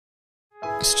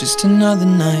It's just another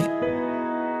night,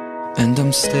 and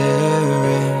I'm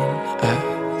staring at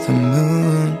the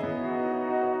moon.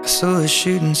 I saw a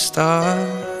shooting star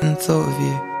and thought of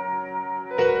you.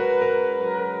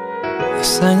 I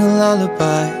sang a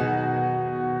lullaby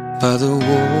by the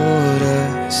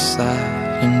waterside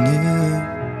and knew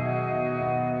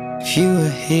if you were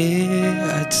here,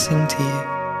 I'd sing to you.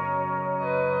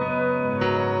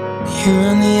 You're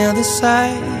on the other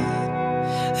side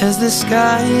as the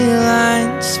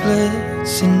skyline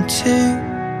splits in two,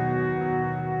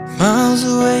 miles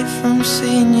away from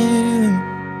seeing you.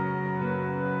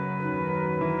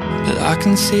 But I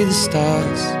can see the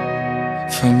stars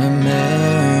from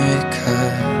America.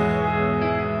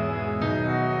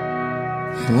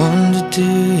 I wonder, do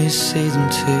you see them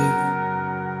too?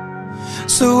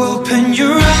 So open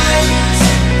your eyes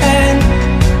and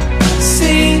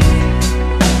see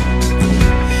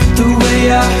the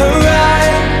way our horizons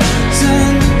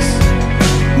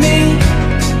meet,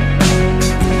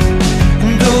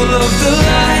 and all of the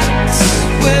lights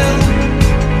will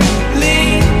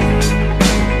lead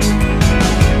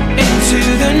into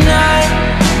the night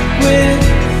with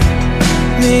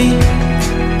me.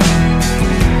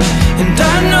 And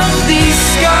I know these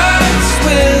scars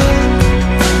will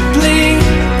bleed,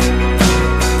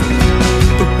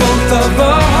 but both of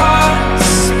our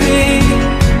hearts bleed.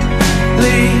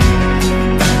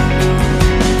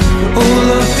 All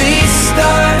of these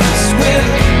stars will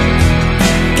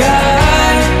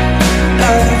guide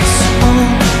us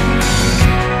home.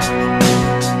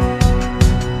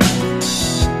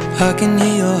 I can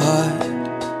hear your heart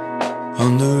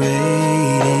on the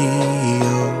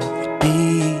radio. It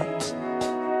beats.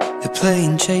 They're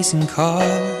playing Chasing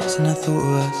Cars, and I thought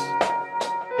of us.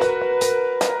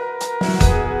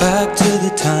 Back to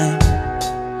the time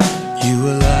you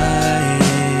were lying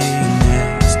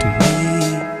next to me.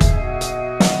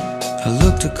 I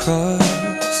looked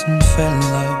across and fell in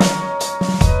love,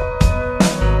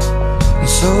 and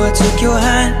so I took your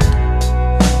hand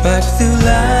back through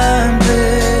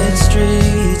lamplit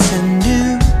streets and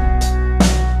knew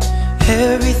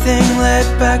everything led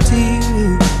back to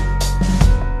you.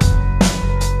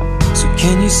 So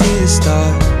can you see the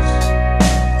stars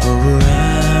over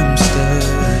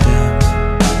Amsterdam?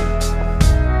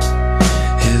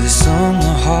 Hear the song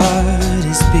my heart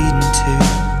is beating to.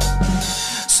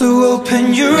 So open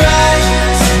your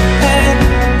eyes and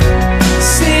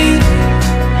see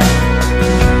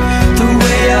the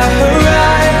way our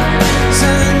horizons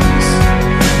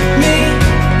meet,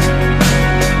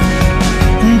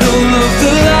 and all of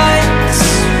the lights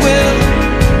will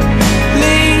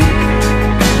lead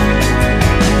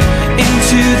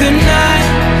into the night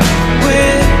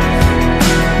with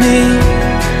me.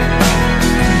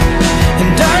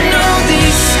 And I know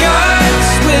these scars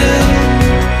will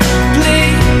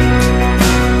bleed,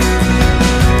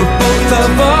 but both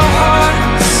of our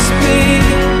hearts bleed.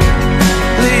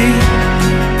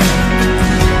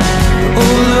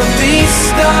 All of these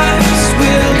stars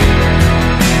will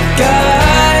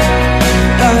guide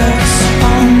us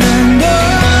on and on.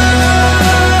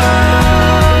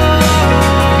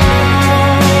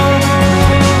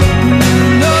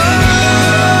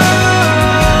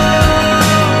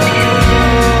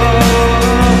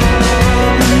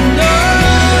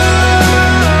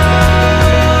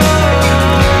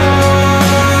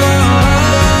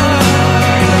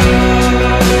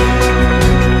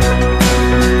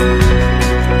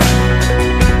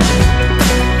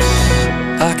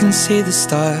 I can see the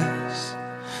stars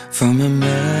from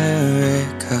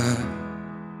America.